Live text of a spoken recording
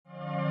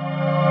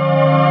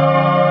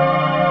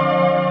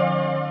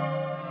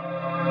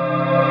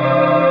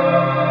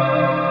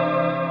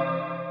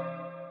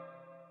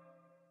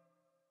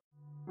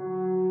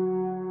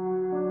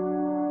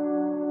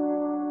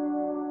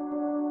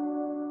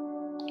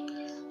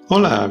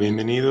Hola,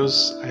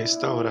 bienvenidos a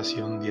esta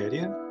oración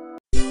diaria.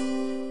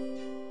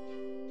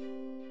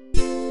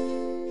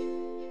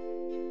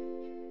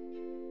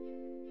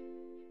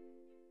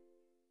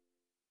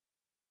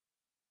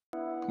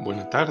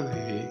 Buena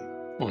tarde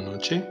o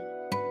noche.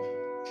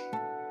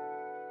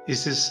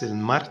 Este es el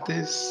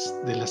martes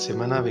de la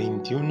semana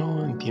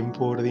 21 en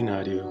tiempo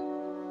ordinario.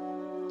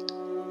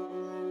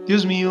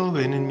 Dios mío,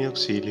 ven en mi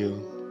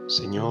auxilio.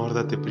 Señor,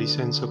 date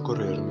prisa en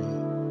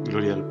socorrerme.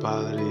 Gloria al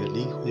Padre, al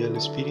Hijo y al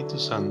Espíritu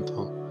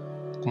Santo,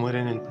 como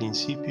era en el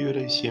principio,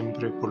 ahora y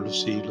siempre, por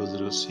los siglos de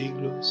los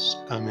siglos.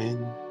 Amén.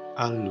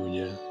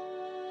 Aleluya.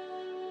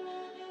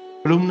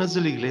 Columnas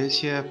de la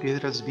Iglesia,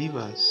 piedras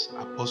vivas,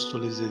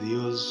 apóstoles de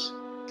Dios,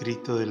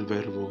 grito del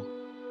Verbo.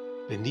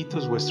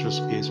 Benditos vuestros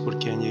pies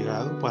porque han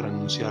llegado para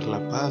anunciar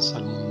la paz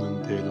al mundo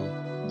entero.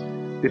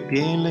 De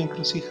pie en la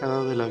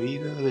encrucijada de la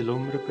vida, del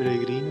hombre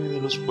peregrino y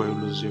de los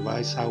pueblos,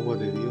 lleváis agua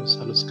de Dios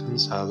a los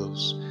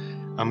cansados,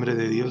 hambre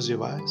de Dios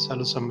lleváis a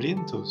los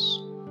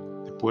hambrientos.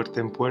 De puerta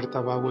en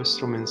puerta va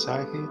vuestro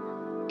mensaje,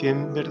 que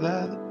en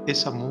verdad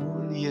es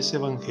amor y es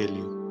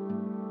evangelio.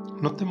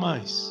 No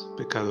temáis,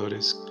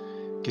 pecadores,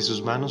 que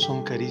sus manos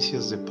son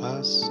caricias de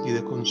paz y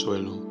de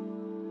consuelo.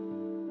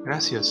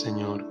 Gracias,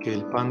 Señor, que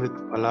el pan de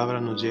tu palabra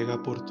nos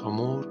llega por tu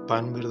amor,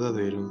 pan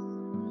verdadero.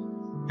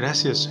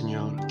 Gracias,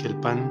 Señor, que el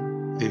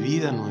pan de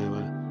vida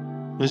nueva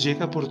nos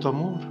llega por tu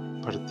amor,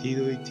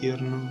 partido y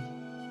tierno.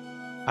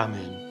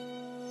 Amén.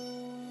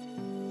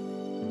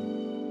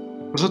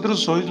 Vosotros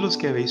sois los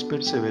que habéis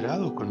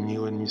perseverado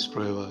conmigo en mis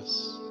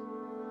pruebas.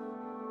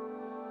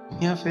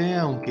 Tenía fe,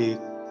 aunque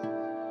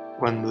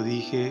cuando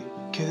dije,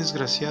 qué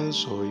desgraciado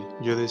soy,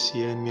 yo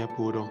decía en mi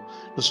apuro,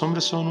 los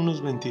hombres son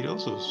unos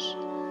mentirosos.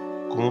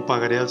 ¿Cómo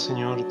pagaré al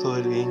Señor todo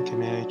el bien que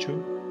me ha hecho?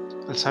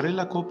 Alzaré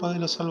la copa de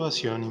la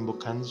salvación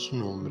invocando su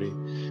nombre.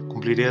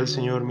 Cumpliré al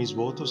Señor mis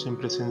votos en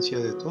presencia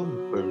de todo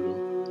el pueblo.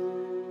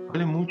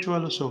 Vale mucho a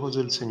los ojos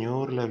del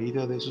Señor la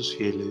vida de sus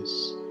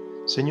fieles.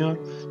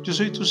 Señor, yo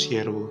soy tu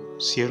siervo,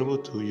 siervo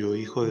tuyo,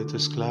 hijo de tu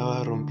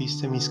esclava,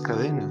 rompiste mis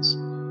cadenas.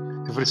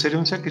 Te ofreceré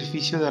un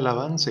sacrificio de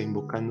alabanza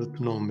invocando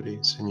tu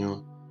nombre,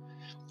 Señor.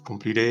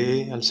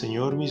 Cumpliré al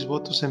Señor mis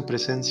votos en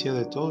presencia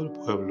de todo el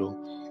pueblo,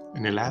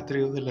 en el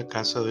atrio de la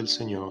casa del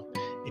Señor,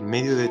 en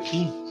medio de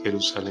ti,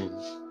 Jerusalén.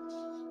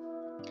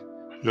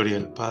 Gloria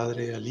al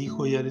Padre, al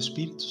Hijo y al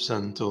Espíritu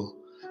Santo,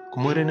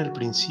 como era en el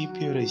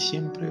principio, ahora y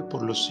siempre,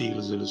 por los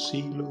siglos de los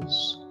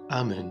siglos.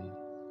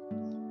 Amén.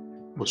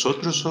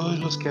 Vosotros sois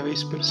los que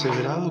habéis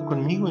perseverado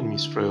conmigo en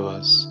mis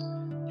pruebas.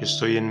 Yo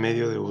estoy en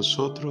medio de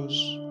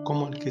vosotros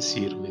como el que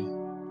sirve.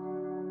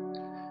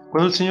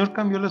 Cuando el Señor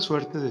cambió la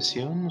suerte de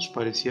Sión, nos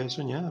parecía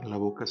soñar, la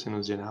boca se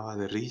nos llenaba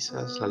de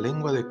risas, la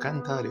lengua de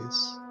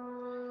cantares,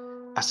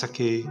 hasta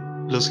que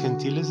los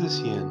gentiles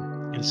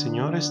decían, el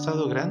Señor ha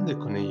estado grande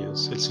con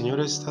ellos, el Señor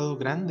ha estado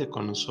grande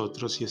con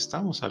nosotros y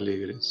estamos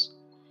alegres.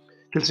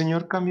 Que el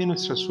Señor cambie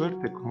nuestra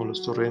suerte como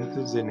los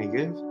torrentes de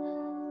Negev,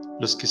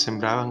 los que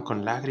sembraban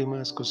con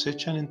lágrimas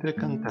cosechan entre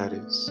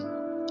cantares.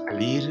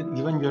 Al ir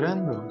iban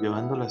llorando,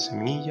 llevando la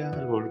semilla,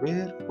 al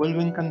volver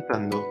vuelven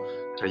cantando,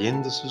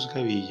 trayendo sus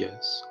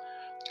gavillas.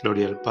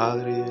 Gloria al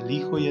Padre, al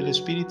Hijo y al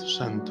Espíritu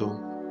Santo,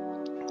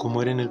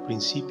 como era en el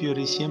principio,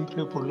 ahora y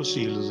siempre, por los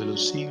siglos de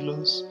los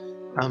siglos.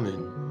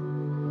 Amén.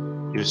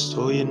 Yo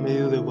estoy en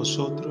medio de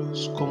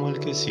vosotros como el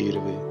que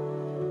sirve.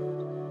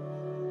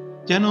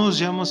 Ya no os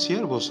llamo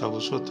siervos, a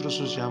vosotros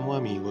os llamo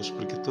amigos,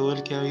 porque todo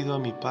el que ha oído a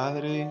mi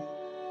Padre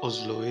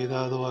os lo he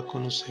dado a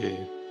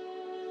conocer.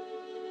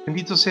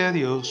 Bendito sea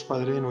Dios,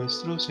 Padre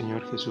nuestro,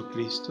 Señor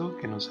Jesucristo,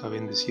 que nos ha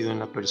bendecido en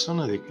la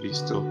persona de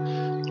Cristo,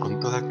 con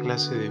toda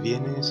clase de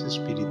bienes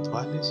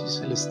espirituales y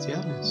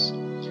celestiales.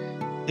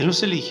 Él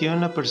nos eligió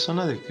en la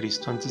persona de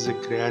Cristo antes de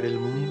crear el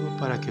mundo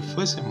para que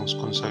fuésemos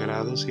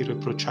consagrados y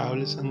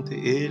irreprochables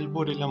ante Él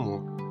por el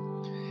amor.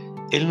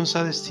 Él nos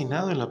ha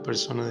destinado en la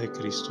persona de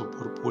Cristo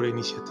por pura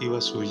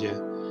iniciativa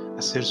suya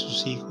a ser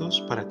sus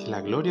hijos para que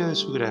la gloria de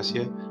su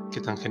gracia,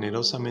 que tan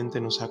generosamente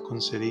nos ha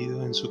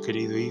concedido en su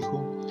querido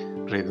Hijo,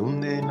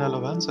 redunde en la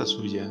alabanza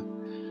suya.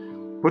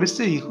 Por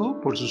este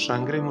Hijo, por su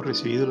sangre hemos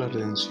recibido la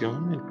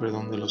redención, el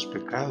perdón de los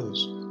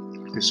pecados.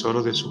 El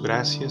tesoro de su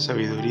gracia,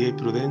 sabiduría y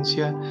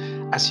prudencia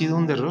ha sido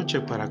un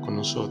derroche para con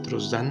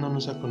nosotros,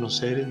 dándonos a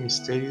conocer el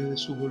misterio de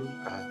su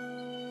voluntad.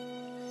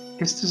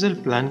 Este es el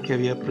plan que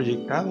había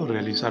proyectado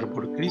realizar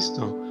por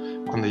Cristo,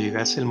 cuando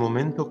llegase el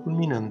momento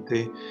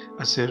culminante,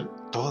 hacer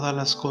todas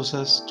las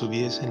cosas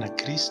tuviesen a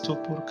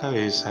Cristo por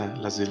cabeza,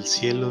 las del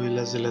cielo y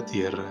las de la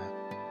tierra.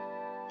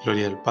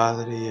 Gloria al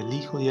Padre, y al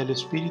Hijo y al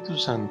Espíritu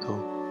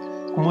Santo,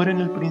 como era en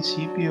el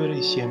principio, ahora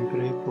y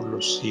siempre, por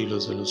los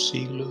siglos de los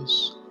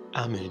siglos.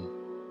 Amén.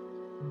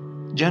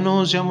 Ya no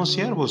os llamo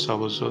siervos, a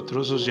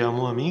vosotros os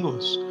llamo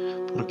amigos,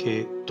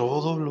 porque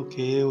todo lo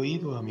que he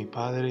oído a mi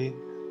Padre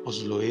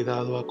os lo he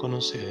dado a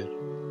conocer.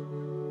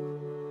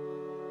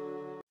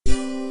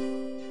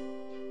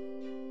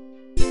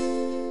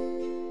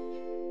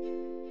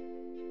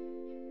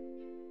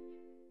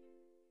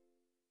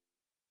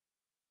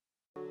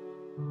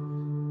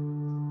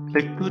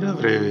 Lectura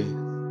breve.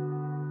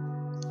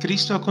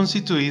 Cristo ha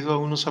constituido a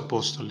unos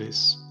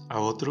apóstoles,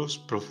 a otros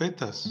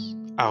profetas,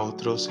 a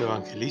otros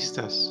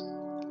evangelistas,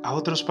 a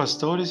otros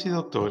pastores y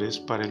doctores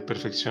para el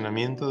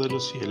perfeccionamiento de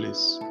los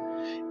fieles,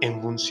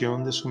 en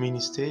función de su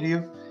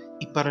ministerio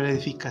y para la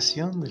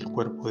edificación del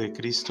cuerpo de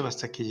Cristo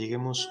hasta que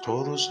lleguemos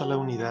todos a la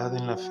unidad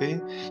en la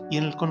fe y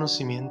en el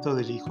conocimiento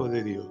del Hijo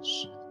de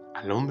Dios,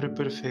 al hombre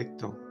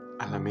perfecto,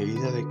 a la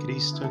medida de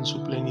Cristo en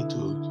su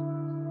plenitud.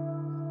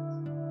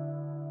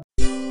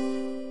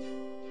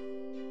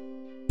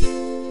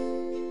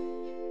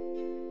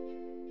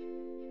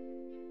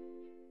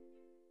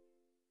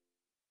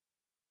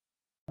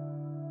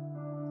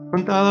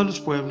 Contad a los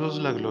pueblos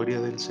la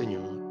gloria del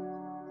Señor.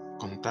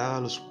 Contad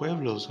a los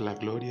pueblos la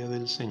gloria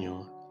del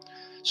Señor.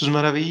 Sus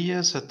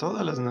maravillas a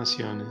todas las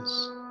naciones.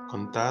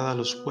 Contad a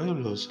los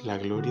pueblos la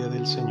gloria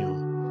del Señor.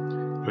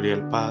 Gloria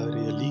al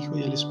Padre, y al Hijo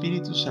y al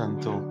Espíritu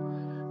Santo.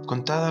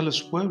 Contad a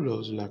los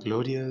pueblos la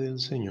gloria del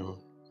Señor.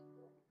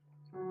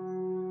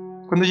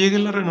 Cuando llegue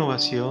la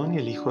renovación y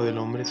el Hijo del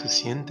Hombre se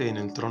siente en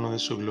el trono de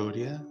su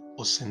gloria,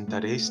 os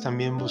sentaréis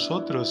también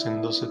vosotros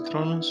en 12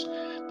 tronos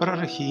para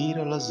regir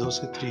a las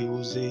 12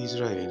 tribus de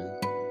Israel.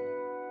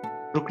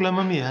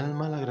 Proclama mi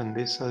alma la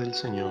grandeza del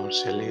Señor,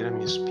 se alegra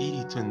mi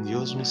espíritu en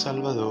Dios mi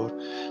Salvador,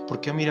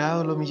 porque ha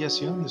mirado la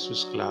humillación de su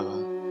esclava.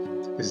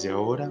 Desde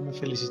ahora me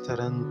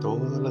felicitarán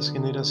todas las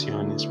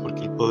generaciones,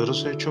 porque el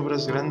poderoso ha hecho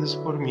obras grandes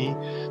por mí,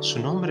 su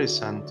nombre es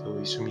santo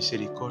y su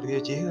misericordia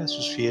llega a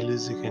sus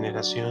fieles de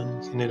generación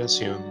en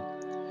generación.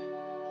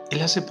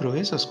 Él hace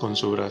proezas con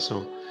su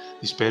brazo,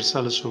 dispersa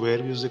a los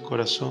soberbios de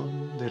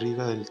corazón,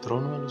 derriba del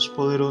trono a los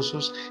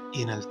poderosos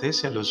y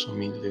enaltece a los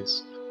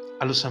humildes.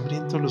 A los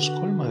hambrientos los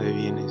colma de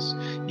bienes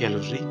y a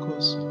los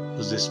ricos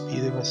los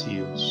despide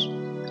vacíos.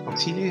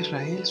 Auxilia a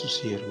Israel su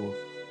siervo,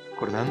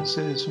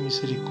 acordándose de su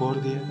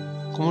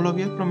misericordia, como lo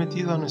había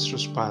prometido a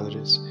nuestros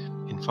padres,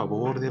 en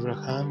favor de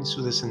Abraham y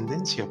su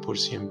descendencia por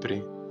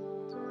siempre.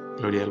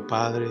 Gloria al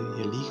Padre,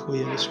 y al Hijo,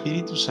 y al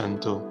Espíritu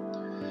Santo,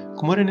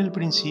 como era en el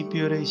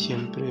principio, ahora y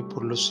siempre,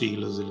 por los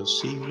siglos de los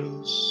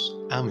siglos.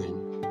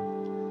 Amén.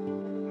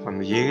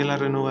 Cuando llegue la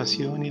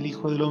renovación y el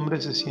Hijo del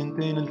Hombre se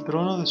siente en el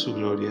trono de su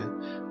gloria,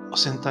 os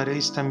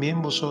sentaréis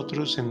también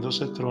vosotros en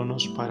 12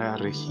 tronos para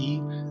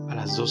regir a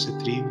las 12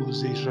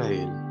 tribus de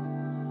Israel.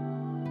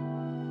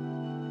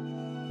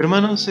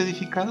 Hermanos,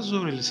 edificados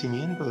sobre el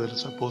cimiento de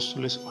los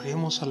apóstoles,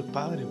 oremos al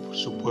Padre por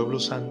su pueblo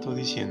santo,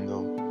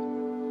 diciendo: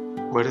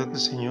 Acuérdate,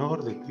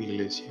 Señor, de tu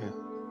iglesia.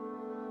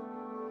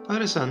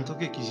 Padre Santo,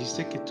 que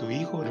quisiste que tu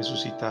Hijo,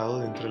 resucitado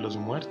de entre los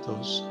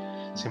muertos,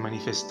 se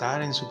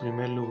manifestara en su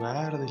primer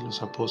lugar de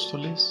los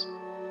apóstoles,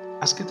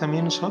 haz que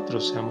también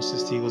nosotros seamos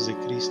testigos de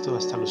Cristo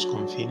hasta los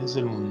confines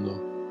del mundo.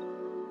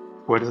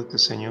 Acuérdate,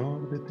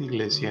 Señor, de tu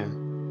iglesia.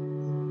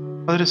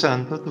 Padre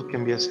Santo, tú que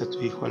enviaste a tu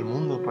Hijo al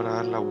mundo para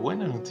dar la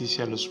buena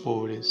noticia a los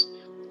pobres,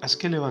 haz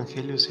que el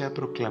Evangelio sea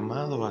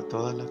proclamado a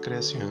toda la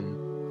creación.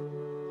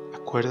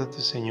 Acuérdate,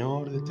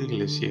 Señor, de tu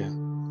iglesia.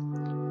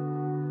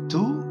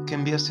 Tú que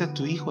enviaste a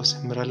tu Hijo a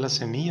sembrar la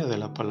semilla de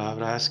la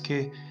palabra, haz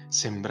que,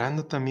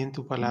 sembrando también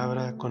tu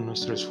palabra con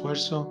nuestro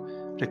esfuerzo,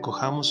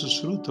 recojamos sus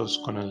frutos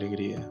con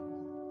alegría.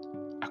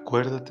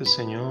 Acuérdate,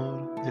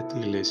 Señor, de tu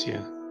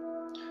iglesia.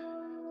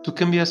 Tú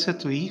que enviaste a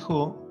tu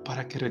Hijo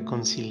para que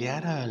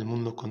reconciliara al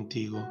mundo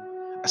contigo,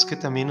 haz que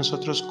también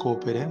nosotros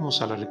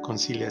cooperemos a la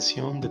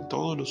reconciliación de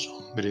todos los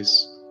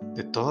hombres,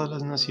 de todas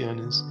las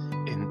naciones,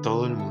 en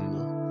todo el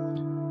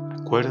mundo.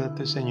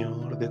 Acuérdate,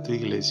 Señor, de tu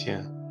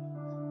iglesia.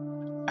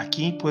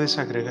 Aquí puedes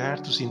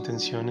agregar tus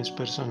intenciones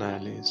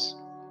personales.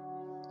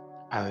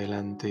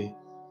 Adelante.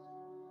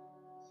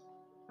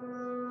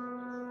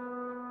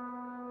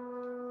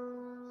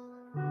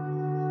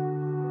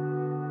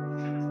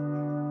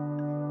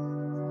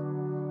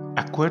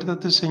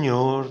 Acuérdate,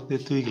 Señor, de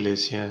tu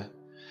iglesia.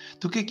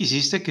 Tú que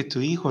quisiste que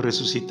tu Hijo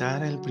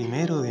resucitara el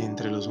primero de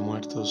entre los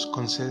muertos,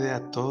 concede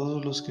a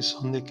todos los que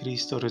son de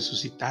Cristo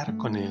resucitar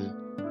con Él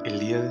el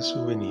día de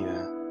su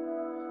venida.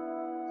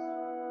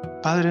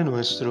 Padre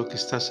nuestro que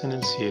estás en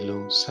el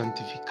cielo,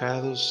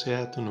 santificado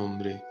sea tu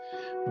nombre.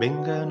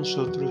 Venga a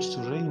nosotros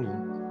tu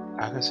reino.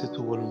 Hágase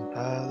tu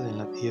voluntad en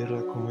la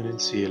tierra como en el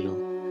cielo.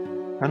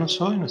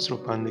 Danos hoy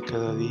nuestro pan de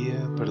cada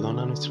día,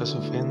 perdona nuestras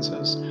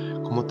ofensas,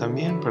 como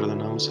también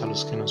perdonamos a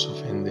los que nos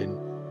ofenden.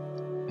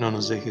 No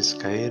nos dejes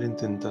caer en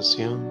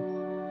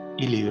tentación,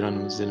 y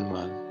líbranos del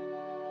mal.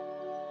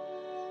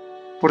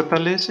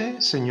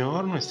 Fortalece,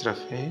 Señor, nuestra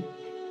fe,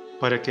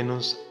 para que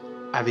nos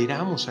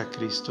adhiramos a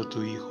Cristo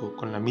tu Hijo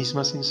con la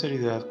misma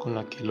sinceridad con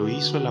la que lo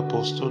hizo el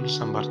apóstol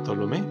San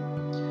Bartolomé,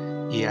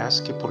 y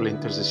haz que por la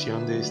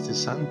intercesión de este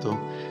santo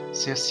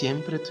sea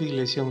siempre tu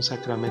iglesia un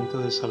sacramento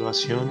de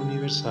salvación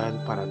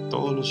universal para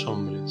todos los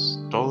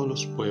hombres, todos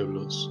los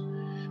pueblos.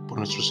 Por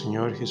nuestro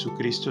Señor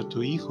Jesucristo,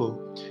 tu Hijo,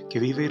 que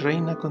vive y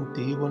reina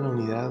contigo en la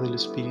unidad del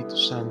Espíritu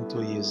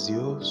Santo y es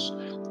Dios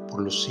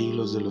por los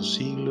siglos de los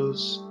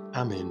siglos.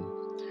 Amén.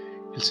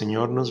 El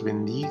Señor nos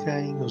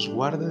bendiga y nos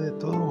guarde de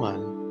todo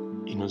mal,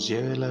 y nos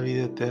lleve a la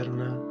vida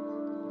eterna.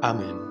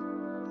 Amén.